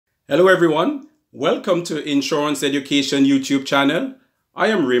Hello everyone, welcome to Insurance Education YouTube channel. I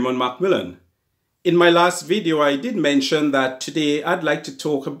am Raymond Macmillan. In my last video I did mention that today I'd like to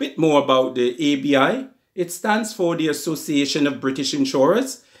talk a bit more about the ABI. It stands for the Association of British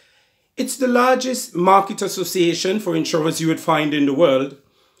Insurers. It's the largest market association for insurers you would find in the world.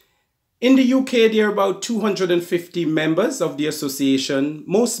 In the UK there are about 250 members of the association,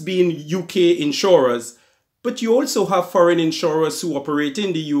 most being UK insurers. But you also have foreign insurers who operate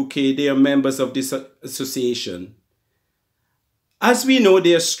in the UK. They are members of this association. As we know,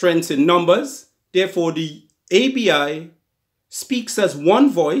 there are strengths in numbers. Therefore, the ABI speaks as one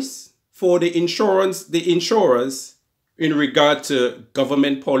voice for the insurers in regard to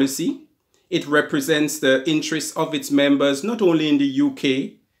government policy. It represents the interests of its members, not only in the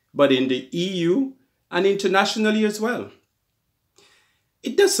UK, but in the EU and internationally as well.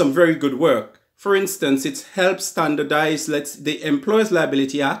 It does some very good work. For instance, it helps standardize the Employers'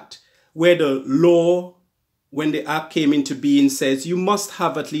 Liability Act, where the law, when the act came into being, says you must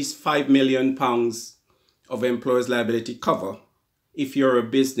have at least £5 million of employers' liability cover if you're a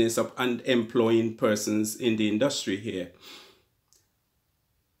business and employing persons in the industry here.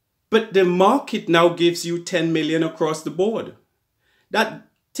 But the market now gives you 10 million across the board. That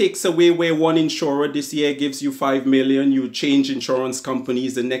takes away where one insurer this year gives you 5 million, you change insurance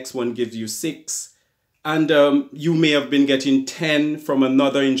companies, the next one gives you 6. And you may have been getting 10 from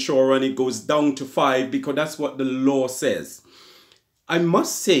another insurer and it goes down to 5 because that's what the law says. I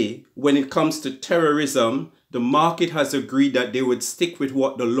must say, when it comes to terrorism, the market has agreed that they would stick with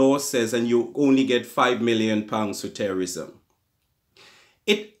what the law says and you only get £5 million for terrorism.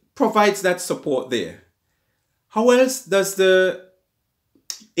 It provides that support there. How else does the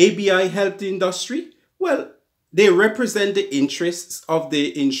ABI help the industry? Well, they represent the interests of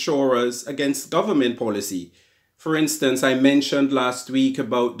the insurers against government policy. For instance, I mentioned last week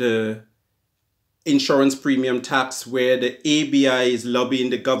about the insurance premium tax where the ABI is lobbying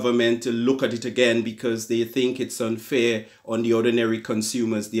the government to look at it again because they think it's unfair on the ordinary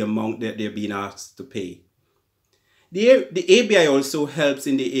consumers, the amount that they're being asked to pay. The ABI also helps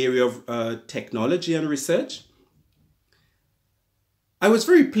in the area of technology and research. I was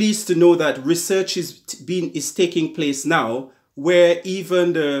very pleased to know that research is taking place now where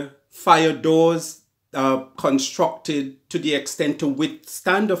even the fire doors are constructed to the extent to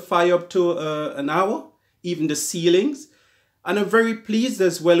withstand a fire up to an hour, even the ceilings. And I'm very pleased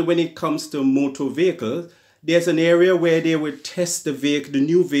as well when it comes to motor vehicles. There's an area where they would test the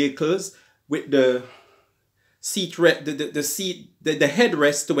new vehicles with the headrest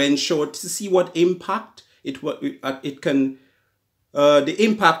to ensure to see what impact it can. The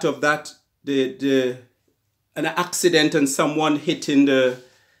impact of that, an accident and someone hitting the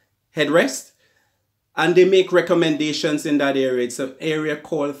headrest, and they make recommendations in that area. It's an area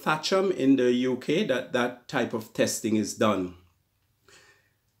called Thatcham in the UK that type of testing is done.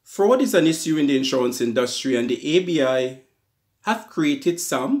 Fraud is an issue in the insurance industry, and the ABI have created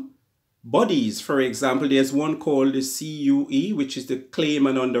some bodies. For example, there's one called the CUE, which is the Claim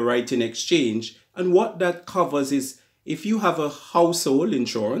and Underwriting Exchange, and what that covers is if you have a household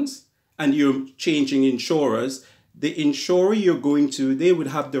insurance and you're changing insurers, the insurer you're going to, they would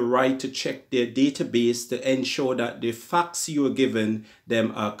have the right to check their database to ensure that the facts you are given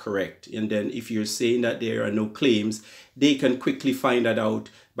them are correct. And then if you're saying that there are no claims, they can quickly find that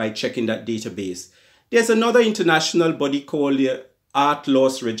out by checking that database. There's another international body called the Art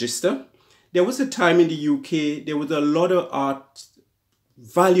Loss Register. There was a time in the UK, there was a lot of art,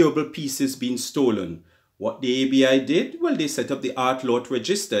 valuable pieces being stolen. What the ABI did? Well, they set up the Art Loss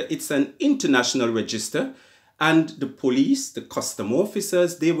Register. It's an international register, and the police, the custom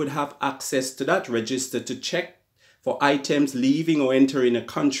officers, they would have access to that register to check for items leaving or entering a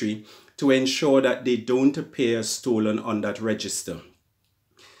country to ensure that they don't appear stolen on that register.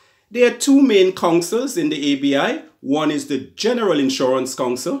 There are two main councils in the ABI. One is the General Insurance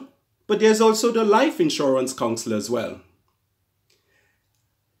Council, but there's also the Life Insurance Council as well.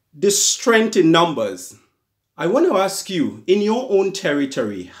 The strength in numbers. I want to ask you, in your own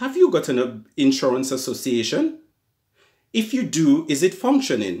territory, have you got an insurance association? If you do, is it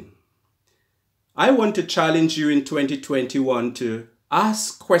functioning? I want to challenge you in 2021 to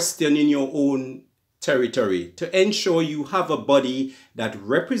ask questions in your own territory to ensure you have a body that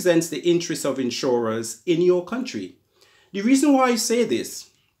represents the interests of insurers in your country. The reason why I say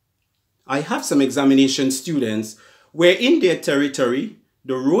this, I have some examination students where in their territory,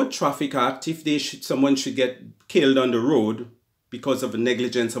 the Road Traffic Act, if someone should get killed on the road because of the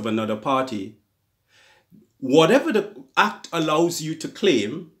negligence of another party, whatever the act allows you to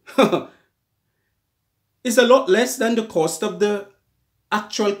claim is a lot less than the cost of the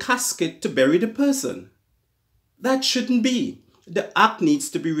actual casket to bury the person. That shouldn't be. The Act needs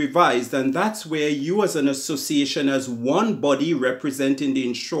to be revised, and that's where you as an association, as one body representing the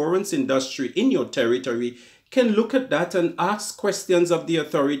insurance industry in your territory, can look at that and ask questions of the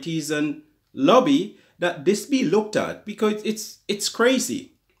authorities and lobby that this be looked at, because it's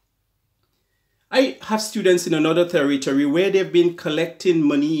crazy. I have students in another territory where they've been collecting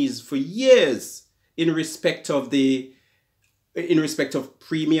monies for years in respect of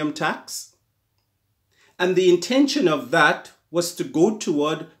premium tax. And the intention of that was to go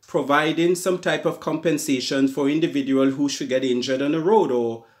toward providing some type of compensation for individuals who should get injured on the road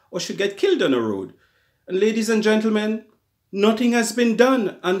or should get killed on the road. And ladies and gentlemen, nothing has been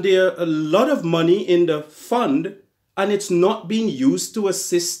done, and there are a lot of money in the fund, and it's not being used to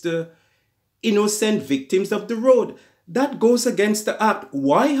assist the innocent victims of the road. That goes against the Act.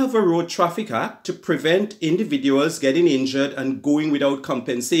 Why have a road traffic act to prevent individuals getting injured and going without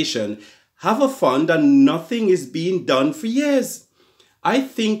compensation? Have a fund, and nothing is being done for years. I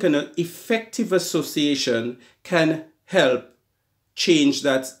think an effective association can help change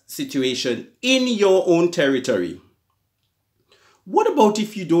that situation in your own territory. What about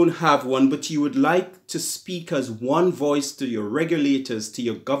if you don't have one, but you would like to speak as one voice to your regulators, to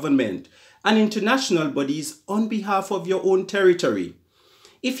your government, and international bodies on behalf of your own territory?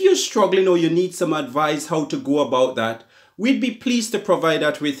 If you're struggling or you need some advice how to go about that, we'd be pleased to provide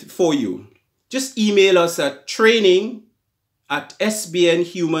that for you. Just email us at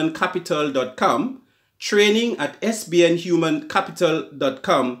training@sbnhumancapital.com,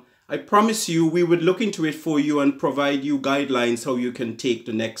 training@sbnhumancapital.com. I promise you we would look into it for you and provide you guidelines how you can take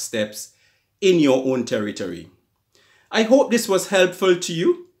the next steps in your own territory. I hope this was helpful to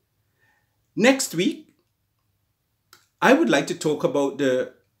you. Next week, I would like to talk about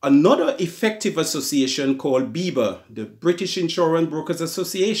another effective association called BIBA, the British Insurance Brokers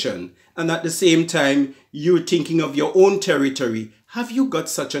Association. And at the same time, you're thinking of your own territory. Have you got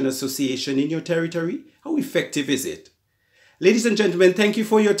such an association in your territory? How effective is it? Ladies and gentlemen, thank you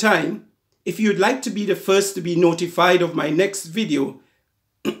for your time. If you'd like to be the first to be notified of my next video,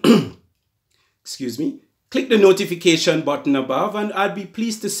 excuse me, click the notification button above, and I'd be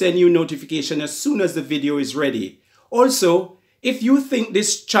pleased to send you notification as soon as the video is ready. Also, if you think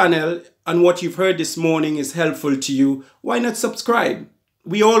this channel and what you've heard this morning is helpful to you, why not subscribe?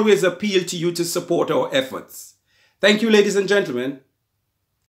 We always appeal to you to support our efforts. Thank you, ladies and gentlemen.